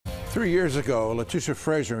3 years ago, Latisha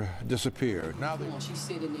Frazier disappeared. Now she's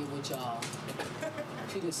sitting there with y'all.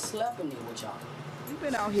 She just slept in there with y'all. We've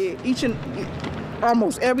been out here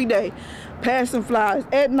almost every day, passing flies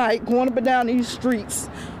at night, going up and down these streets,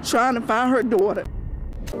 trying to find her daughter.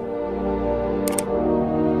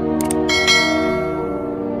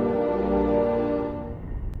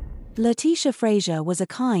 Latisha Frazier was a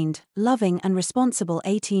kind, loving and responsible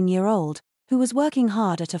 18-year-old who was working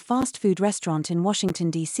hard at a fast food restaurant in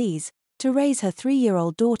Washington, D.C. to raise her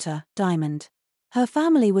 3-year-old daughter, Diamond. Her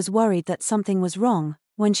family was worried that something was wrong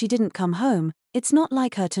when she didn't come home. It's not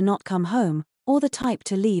like her to not come home, or the type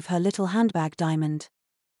to leave her little handbag Diamond.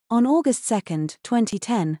 On August 2,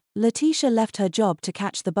 2010, Latisha left her job to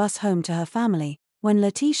catch the bus home to her family. When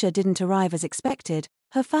Latisha didn't arrive as expected,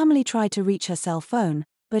 her family tried to reach her cell phone,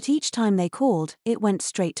 but each time they called, it went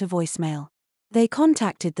straight to voicemail. They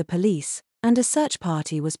contacted the police, and a search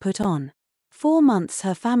party was put on. 4 months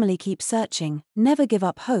her family keeps searching, never give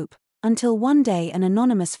up hope, until one day an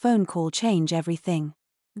anonymous phone call changed everything.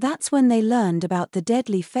 That's when they learned about the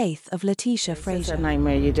deadly fate of Latisha Frazier. It's a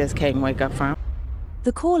nightmare you just can't wake up from.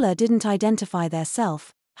 The caller didn't identify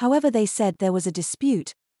theirself, however they said there was a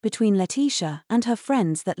dispute between Latisha and her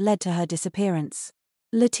friends that led to her disappearance.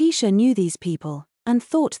 Latisha knew these people, and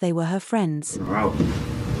thought they were her friends. Route.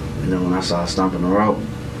 And then when I saw her stomping the rope,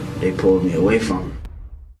 they pulled me away from her.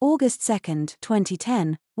 August 2,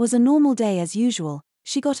 2010, was a normal day as usual.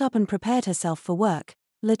 She got up and prepared herself for work.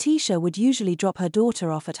 Latisha would usually drop her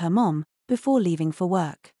daughter off at her mom before leaving for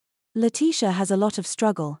work. Latisha has a lot of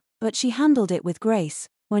struggle, but she handled it with grace.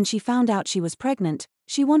 When she found out she was pregnant,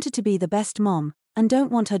 she wanted to be the best mom, and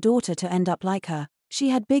don't want her daughter to end up like her. She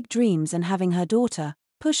had big dreams, and having her daughter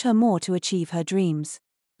push her more to achieve her dreams.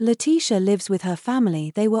 Latisha lives with her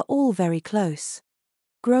family. They were all very close.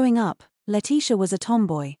 Growing up, Latisha was a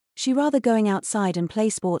tomboy. She rather going outside and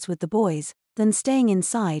play sports with the boys than staying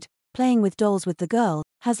inside, playing with dolls with the girl.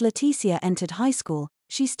 As Latisha entered high school,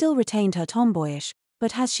 she still retained her tomboyish,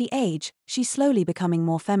 but as she aged, she slowly becoming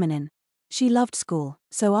more feminine. She loved school,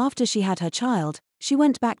 so after she had her child, she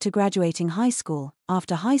went back to graduating high school.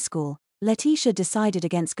 After high school, Latisha decided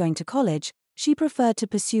against going to college. She preferred to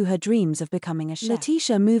pursue her dreams of becoming a chef.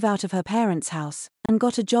 Latisha moved out of her parents' house and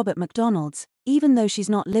got a job at McDonald's. Even though she's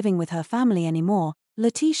not living with her family anymore,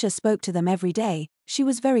 Latisha spoke to them every day. She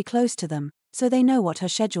was very close to them, so they know what her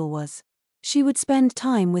schedule was. She would spend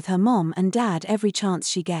time with her mom and dad every chance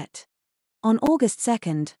she get. On August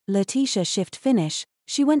 2, Latisha shift finish,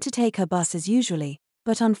 she went to take her bus as usually,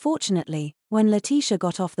 but unfortunately, when Latisha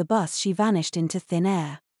got off the bus she vanished into thin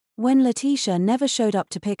air. When Latisha never showed up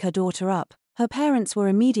to pick her daughter up, her parents were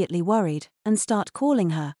immediately worried and start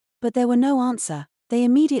calling her, but there were no answer. They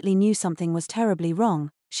immediately knew something was terribly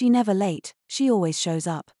wrong. She never late, she always shows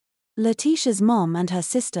up. Latisha's mom and her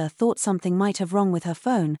sister thought something might have wrong with her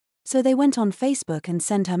phone, so they went on Facebook and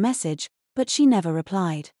sent her message, but she never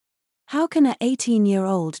replied. How can a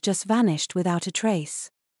 18-year-old just vanished without a trace?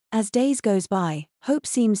 As days goes by, hope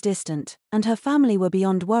seems distant, and her family were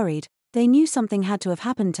beyond worried. They knew something had to have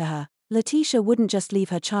happened to her. Latisha wouldn't just leave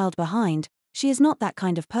her child behind. She is not that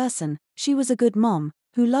kind of person. She was a good mom,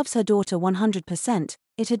 who loves her daughter 100%.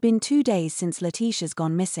 It had been 2 days since Latisha's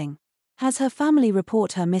gone missing. As her family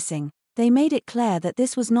report her missing, they made it clear that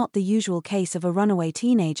this was not the usual case of a runaway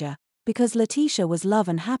teenager, because Latisha was love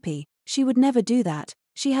and happy. She would never do that.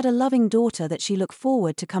 She had a loving daughter that she looked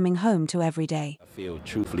forward to coming home to every day. I feel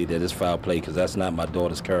truthfully that it's foul play because that's not my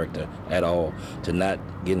daughter's character at all, to not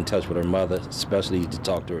get in touch with her mother, especially to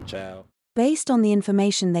talk to her child. Based on the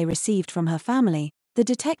information they received from her family, the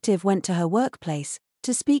detective went to her workplace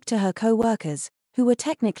to speak to her co-workers, who were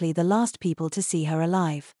technically the last people to see her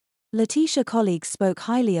alive. Latisha colleagues spoke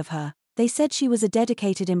highly of her. They said she was a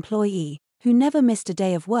dedicated employee who never missed a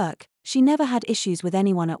day of work. She never had issues with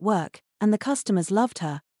anyone at work, and the customers loved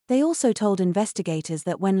her. They also told investigators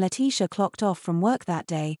that when Latisha clocked off from work that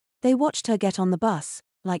day, they watched her get on the bus,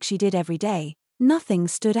 like she did every day. Nothing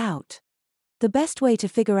stood out. The best way to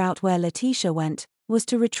figure out where Latisha went was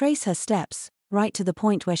to retrace her steps, right to the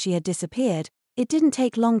point where she had disappeared. It didn't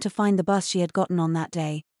take long to find the bus she had gotten on that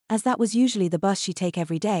day, as that was usually the bus she take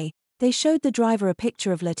every day. They showed the driver a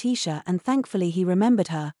picture of Latisha and thankfully he remembered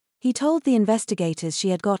her. He told the investigators she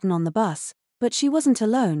had gotten on the bus, but she wasn't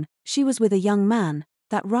alone. She was with a young man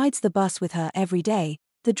that rides the bus with her every day.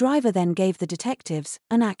 The driver then gave the detectives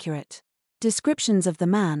an accurate descriptions of the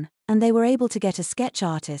man, and they were able to get a sketch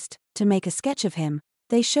artist to make a sketch of him.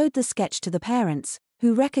 They showed the sketch to the parents,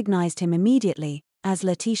 who recognized him immediately as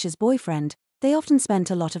Latisha's boyfriend. They often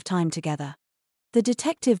spent a lot of time together. The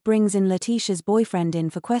detective brings in Latisha's boyfriend in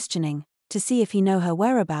for questioning to see if he know her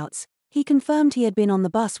whereabouts. He confirmed he had been on the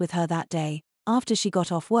bus with her that day, after she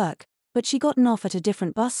got off work, but she gotten off at a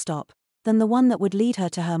different bus stop than the one that would lead her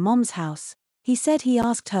to her mom's house. He said he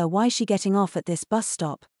asked her why she getting off at this bus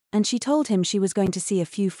stop, and she told him she was going to see a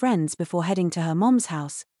few friends before heading to her mom's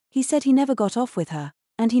house. He said he never got off with her,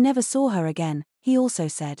 and he never saw her again. He also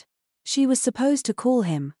said she was supposed to call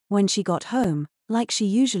him when she got home, like she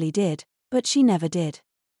usually did, but she never did.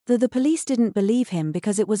 The police didn't believe him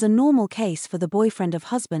because it was a normal case for the boyfriend of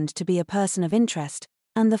husband to be a person of interest,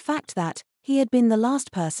 and the fact that he had been the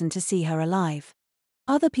last person to see her alive.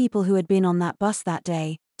 Other people who had been on that bus that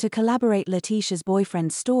day to collaborate Latisha's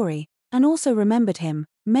boyfriend's story and also remembered him,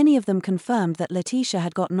 many of them confirmed that Latisha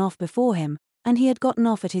had gotten off before him, and he had gotten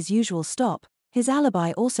off at his usual stop. His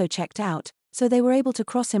alibi also checked out, so they were able to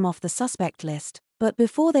cross him off the suspect list. But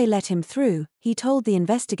before they let him through, he told the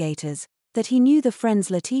investigators that he knew the friends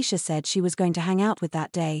Latisha said she was going to hang out with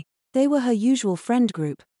that day. They were her usual friend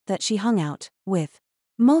group that she hung out with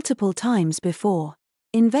multiple times before.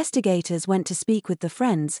 Investigators went to speak with the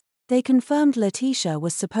friends. They confirmed Latisha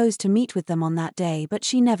was supposed to meet with them on that day, but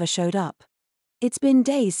she never showed up. It's been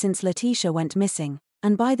days since Latisha went missing,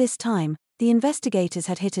 and by this time, the investigators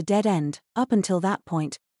had hit a dead end. Up until that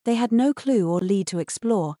point, they had no clue or lead to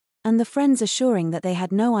explore, and the friends assuring that they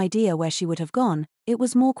had no idea where she would have gone. It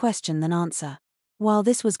was more question than answer. While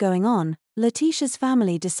this was going on, Latisha's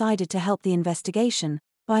family decided to help the investigation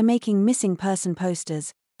by making missing person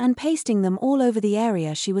posters and pasting them all over the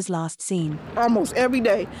area she was last seen. Almost every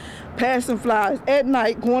day, passing flies at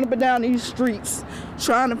night, going up and down these streets,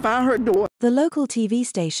 trying to find her daughter. The local TV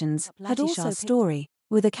stations had also a story,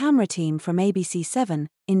 with a camera team from ABC7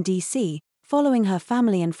 in DC following her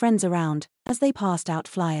family and friends around as they passed out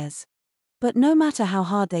flyers. But no matter how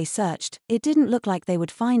hard they searched, it didn't look like they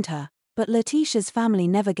would find her. But Latisha's family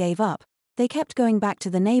never gave up. They kept going back to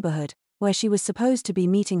the neighborhood where she was supposed to be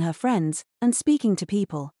meeting her friends and speaking to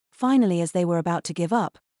people. Finally, as they were about to give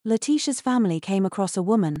up, Latisha's family came across a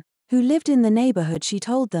woman who lived in the neighborhood. She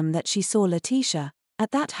told them that she saw Latisha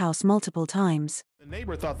at that house multiple times. The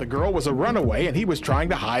neighbor thought the girl was a runaway and he was trying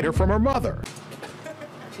to hide her from her mother.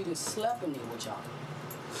 She just slept in there with y'all.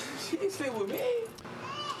 She didn't sleep with me.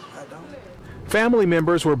 I don't. Family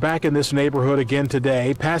members were back in this neighborhood again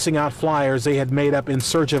today, passing out flyers they had made up in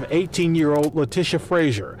search of 18-year-old Latisha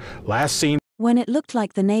Frazier, last seen. When it looked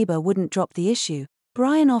like the neighbor wouldn't drop the issue,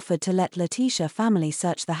 Brian offered to let Latisha family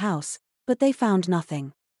search the house, but they found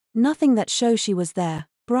nothing. Nothing that shows she was there.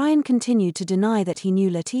 Brian continued to deny that he knew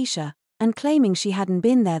Latisha, and claiming she hadn't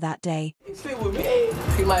been there that day. Sleep with me.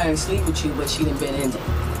 She might not sleep with you, but she didn't been in there.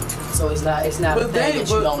 So it's not a thing that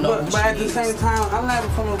you don't know. But at the same time, I'm not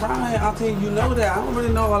from around here until you know that. I don't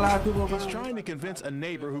really know a lot of people. He's trying to convince a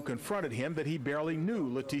neighbor who confronted him that he barely knew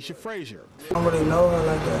Latisha Frazier. I don't really know her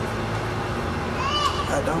like that.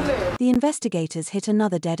 I don't. The investigators hit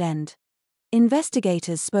another dead end.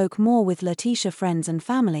 Investigators spoke more with Latisha friends and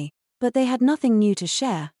family, but they had nothing new to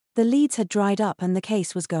share. The leads had dried up and the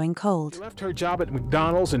case was going cold. She left her job at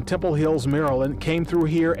McDonald's in Temple Hills, Maryland, came through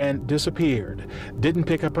here and disappeared. Didn't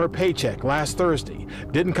pick up her paycheck last Thursday.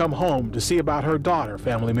 Didn't come home to see about her daughter,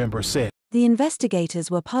 family members said. The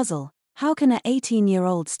investigators were puzzled. How can an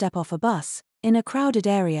 18-year-old step off a bus in a crowded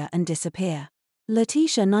area and disappear?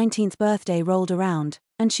 Latisha's 19th birthday rolled around,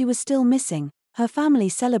 and she was still missing. Her family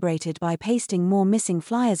celebrated by pasting more missing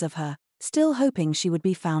flyers of her, still hoping she would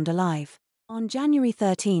be found alive. On January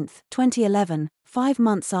 13, 2011, 5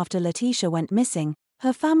 months after Latisha went missing,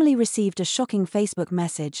 her family received a shocking Facebook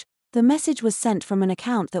message. The message was sent from an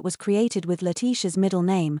account that was created with Latisha's middle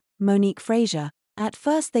name, Monique Frazier. At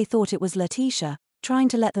first they thought it was Latisha, trying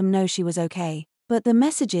to let them know she was okay. But the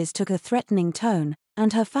messages took a threatening tone,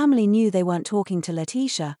 and her family knew they weren't talking to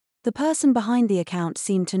Latisha. The person behind the account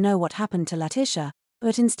seemed to know what happened to Latisha,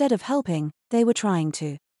 but instead of helping, they were trying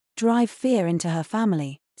to drive fear into her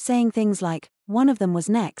family, saying things like, "One of them was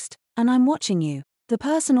next, and I'm watching you." The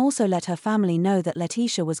person also let her family know that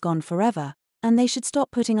Latisha was gone forever, and they should stop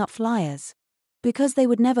putting up flyers, because they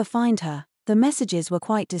would never find her. The messages were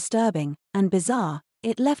quite disturbing and bizarre.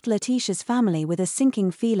 It left Latisha's family with a sinking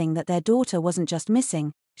feeling that their daughter wasn't just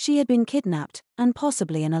missing, she had been kidnapped, and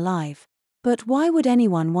possibly unalive. But why would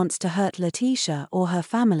anyone want to hurt Latisha or her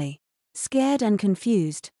family? Scared and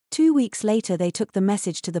confused, 2 weeks later they took the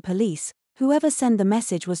message to the police. Whoever sent the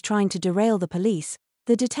message was trying to derail the police.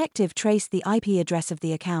 The detective traced the IP address of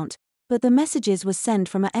the account, but the messages was sent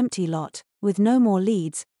from an empty lot, with no more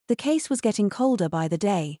leads. The case was getting colder by the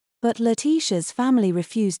day, but Latisha's family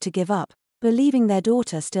refused to give up, believing their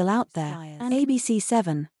daughter still out there. And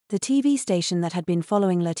ABC7, the TV station that had been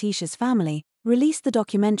following Latisha's family, released the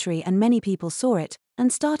documentary, and many people saw it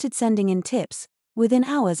and started sending in tips. Within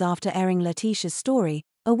hours after airing Latisha's story,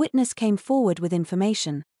 a witness came forward with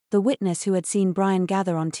information, the witness who had seen Brian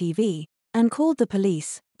gather on TV, and called the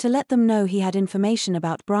police to let them know he had information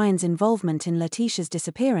about Brian's involvement in Latisha's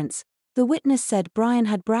disappearance. The witness said Brian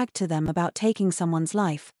had bragged to them about taking someone's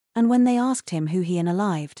life, and when they asked him who he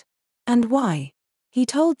unalived and why, he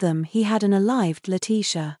told them he had unalived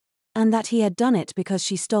Latisha, and that he had done it because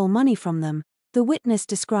she stole money from them. The witness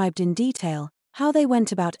described in detail how they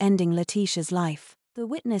went about ending Latisha's life. The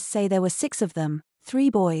witness say there were 6 of them, 3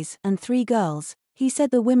 boys and 3 girls. He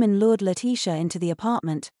said the women lured Latisha into the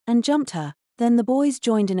apartment and jumped her, then the boys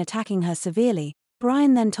joined in attacking her severely.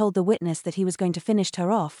 Brian then told the witness that he was going to finish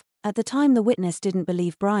her off. At the time the witness didn't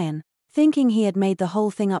believe Brian, thinking he had made the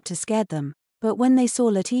whole thing up to scare them, but when they saw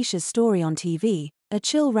Latisha's story on TV, a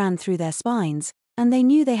chill ran through their spines, and they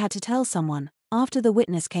knew they had to tell someone. After the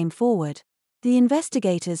witness came forward, the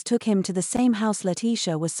investigators took him to the same house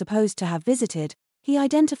Latisha was supposed to have visited. He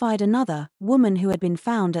identified another woman who had been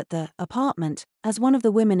found at the apartment as one of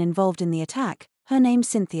the women involved in the attack, her name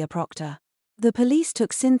Cynthia Proctor. The police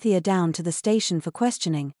took Cynthia down to the station for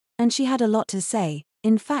questioning, and she had a lot to say.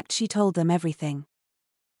 In fact, she told them everything.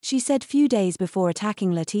 She said few days before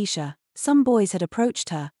attacking Latisha, some boys had approached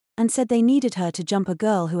her and said they needed her to jump a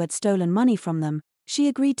girl who had stolen money from them. She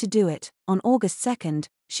agreed to do it. On August 2nd,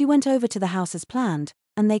 she went over to the house as planned,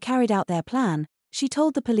 and they carried out their plan. She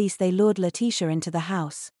told the police they lured Latisha into the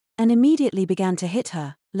house and immediately began to hit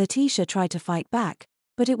her. Latisha tried to fight back,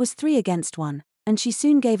 but it was 3 against 1, and she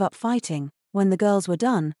soon gave up fighting. When the girls were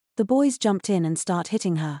done, the boys jumped in and started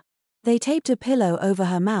hitting her. They taped a pillow over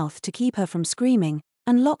her mouth to keep her from screaming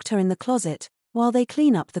and locked her in the closet while they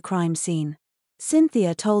clean up the crime scene.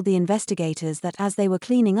 Cynthia told the investigators that as they were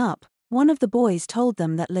cleaning up, one of the boys told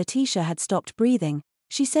them that Latisha had stopped breathing.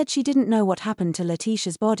 She said she didn't know what happened to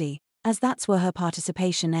Latisha's body, as that's where her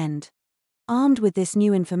participation ended. Armed with this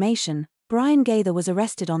new information, Brian Gaither was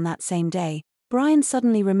arrested on that same day. Brian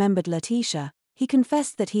suddenly remembered Latisha. He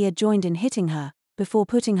confessed that he had joined in hitting her, before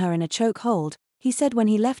putting her in a choke hold. He said when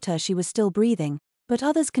he left her she was still breathing, but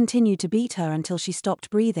others continued to beat her until she stopped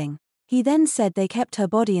breathing. He then said they kept her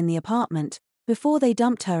body in the apartment, before they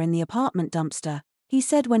dumped her in the apartment dumpster. He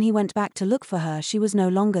said when he went back to look for her she was no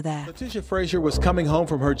longer there. Latisha Frazier was coming home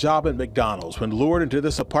from her job at McDonald's when lured into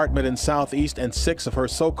this apartment in Southeast, and 6 of her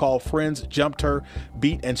so-called friends jumped her,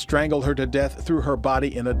 beat and strangled her to death, threw her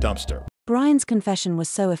body in a dumpster. Brian's confession was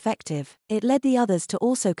so effective, it led the others to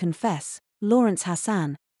also confess. Lawrence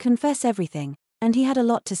Hassan confess everything, and he had a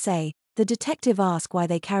lot to say. The detective asked why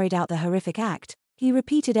they carried out the horrific act. He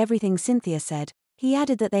repeated everything Cynthia said. He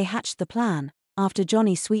added that they hatched the plan after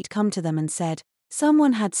Johnny Sweet come to them and said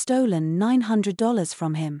someone had stolen $900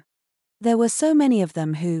 from him. There were so many of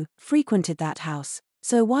them who frequented that house,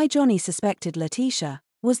 so why Johnny suspected Latisha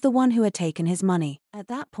was the one who had taken his money. At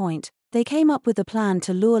that point, they came up with a plan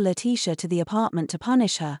to lure Latisha to the apartment to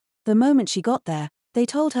punish her. The moment she got there, they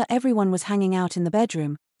told her everyone was hanging out in the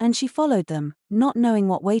bedroom, and she followed them, not knowing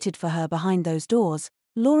what waited for her behind those doors.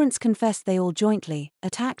 Lawrence confessed they all jointly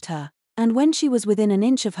attacked her, and when she was within an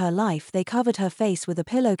inch of her life they covered her face with a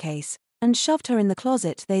pillowcase and shoved her in the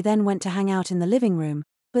closet. They then went to hang out in the living room,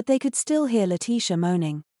 but they could still hear Latisha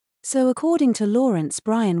moaning. So according to Lawrence,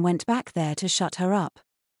 Brian went back there to shut her up.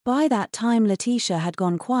 By that time Latisha had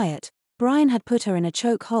gone quiet. Brian had put her in a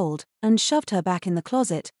choke hold and shoved her back in the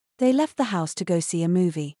closet. They left the house to go see a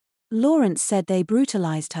movie. Lawrence said they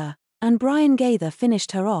brutalized her, and Brian Gaither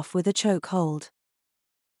finished her off with a choke hold.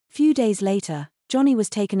 Few days later, Johnny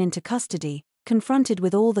was taken into custody. Confronted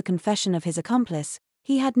with all the confession of his accomplice,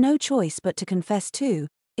 he had no choice but to confess too.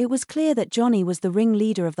 It was clear that Johnny was the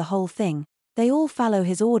ringleader of the whole thing. They all follow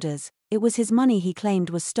his orders. It was his money he claimed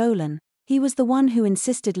was stolen. He was the one who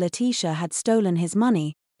insisted Latisha had stolen his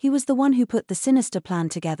money. He was the one who put the sinister plan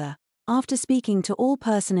together. After speaking to all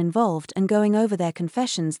person involved and going over their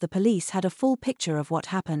confessions, the police had a full picture of what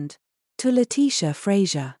happened to Latisha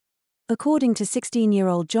Frazier. According to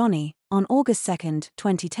 16-year-old Johnny, on August 2,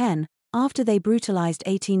 2010, after they brutalized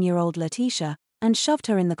 18-year-old Latisha and shoved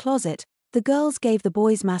her in the closet, the girls gave the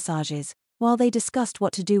boys massages while they discussed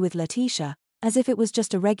what to do with Latisha, as if it was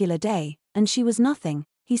just a regular day, and she was nothing.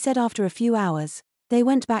 He said after a few hours, they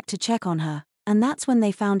went back to check on her, and that's when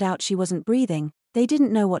they found out she wasn't breathing. They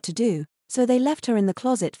didn't know what to do, so they left her in the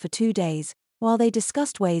closet for 2 days, while they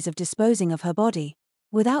discussed ways of disposing of her body.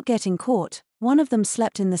 Without getting caught, one of them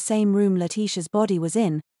slept in the same room Latisha's body was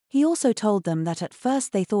in. He also told them that at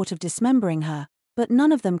first they thought of dismembering her, but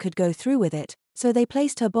none of them could go through with it, so they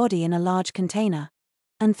placed her body in a large container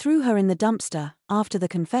and threw her in the dumpster. After the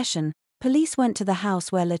confession, police went to the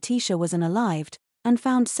house where Latisha was unalived and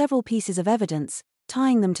found several pieces of evidence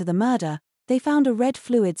tying them to the murder. They found red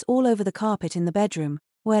fluids all over the carpet in the bedroom,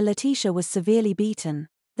 where Latisha was severely beaten.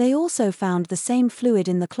 They also found the same fluid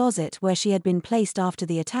in the closet where she had been placed after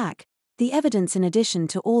the attack. The evidence, in addition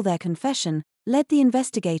to all their confession, led the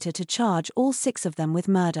investigator to charge all 6 of them with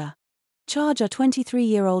murder. Charge a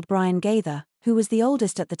 23-year-old Brian Gaither, who was the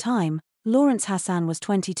oldest at the time, Lawrence Hassan was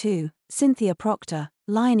 22, Cynthia Proctor,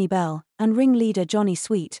 Leonie Bell, and ringleader Johnny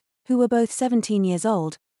Sweet, who were both 17 years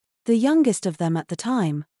old. The youngest of them at the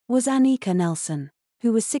time was Anika Nelson,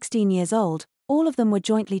 who was 16 years old. All of them were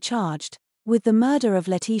jointly charged. With the murder of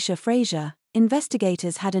Latisha Frazier,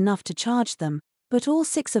 investigators had enough to charge them, but all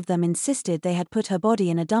 6 of them insisted they had put her body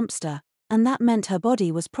in a dumpster, and that meant her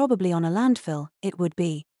body was probably on a landfill. It would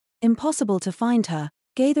be impossible to find her.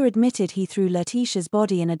 Gaither admitted he threw Latisha's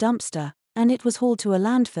body in a dumpster, and it was hauled to a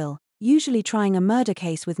landfill. Usually trying a murder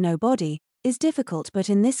case with no body is difficult, but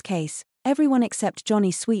in this case, everyone except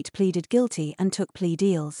Johnny Sweet pleaded guilty and took plea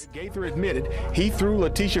deals. Gaither admitted he threw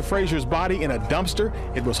Latisha Frazier's body in a dumpster.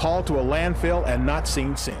 It was hauled to a landfill and not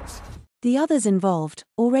seen since. The others involved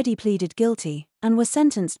already pleaded guilty and were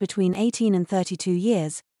sentenced between 18 and 32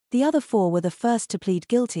 years. The other 4 were the first to plead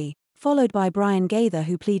guilty, followed by Brian Gaither,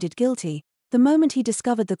 who pleaded guilty the moment he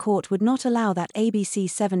discovered the court would not allow that ABC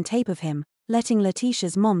 7 tape of him, letting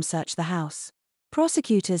Latisha's mom search the house.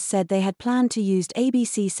 Prosecutors said they had planned to use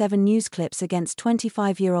ABC 7 news clips against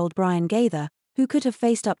 25-year-old Brian Gaither, who could have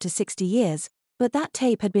faced up to 60 years, but that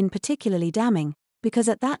tape had been particularly damning, because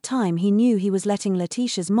at that time he knew he was letting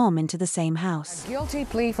Latisha's mom into the same house. A guilty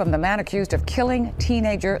plea from the man accused of killing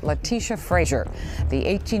teenager Latisha Frazier. The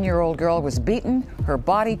 18-year-old girl was beaten, her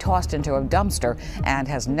body tossed into a dumpster, and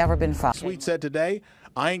has never been found. Sweet said today,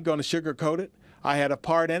 "I ain't gonna sugarcoat it. I had a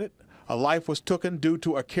part in it. A life was taken due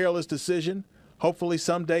to a careless decision. Hopefully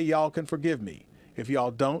someday y'all can forgive me. If y'all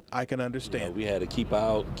don't, I can understand." We had to keep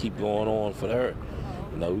out, keep going on for her.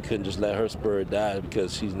 We couldn't just let her spirit die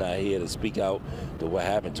because she's not here to speak out to what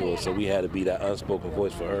happened to her, so we had to be that unspoken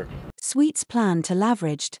voice for her. Sweet's plan to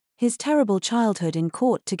leverage his terrible childhood in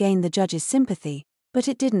court to gain the judge's sympathy, but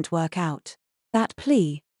it didn't work out. That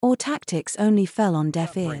plea, or tactics, only fell on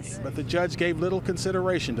deaf ears. But the judge gave little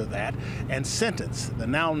consideration to that and sentenced the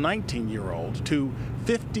now 19-year-old to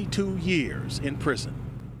 52 years in prison.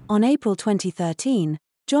 On April 2013,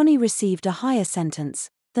 Johnny received a higher sentence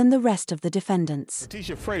than the rest of the defendants.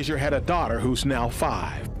 Latisha Frazier had a daughter who's now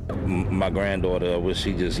 5. My granddaughter, I wish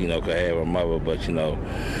she just, could have her mother, but,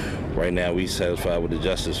 right now we satisfied with the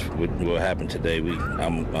justice with what happened today.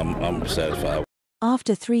 I'm satisfied.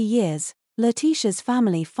 After 3 years, Latisha's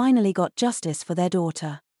family finally got justice for their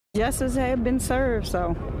daughter. Justice had been served,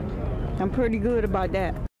 so I'm pretty good about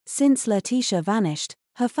that. Since Latisha vanished,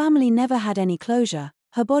 her family never had any closure.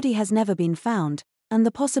 Her body has never been found, and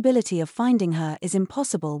the possibility of finding her is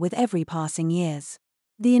impossible with every passing years.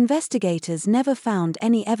 The investigators never found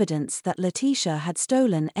any evidence that Latisha had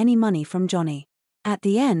stolen any money from Johnny. At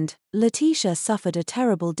the end, Latisha suffered a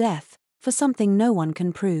terrible death for something no one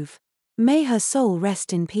can prove. May her soul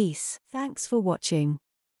rest in peace. Thanks for watching.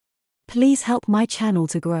 Please help my channel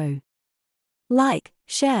to grow. Like,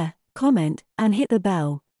 share, comment, and hit the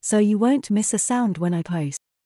bell so you won't miss a sound when I post.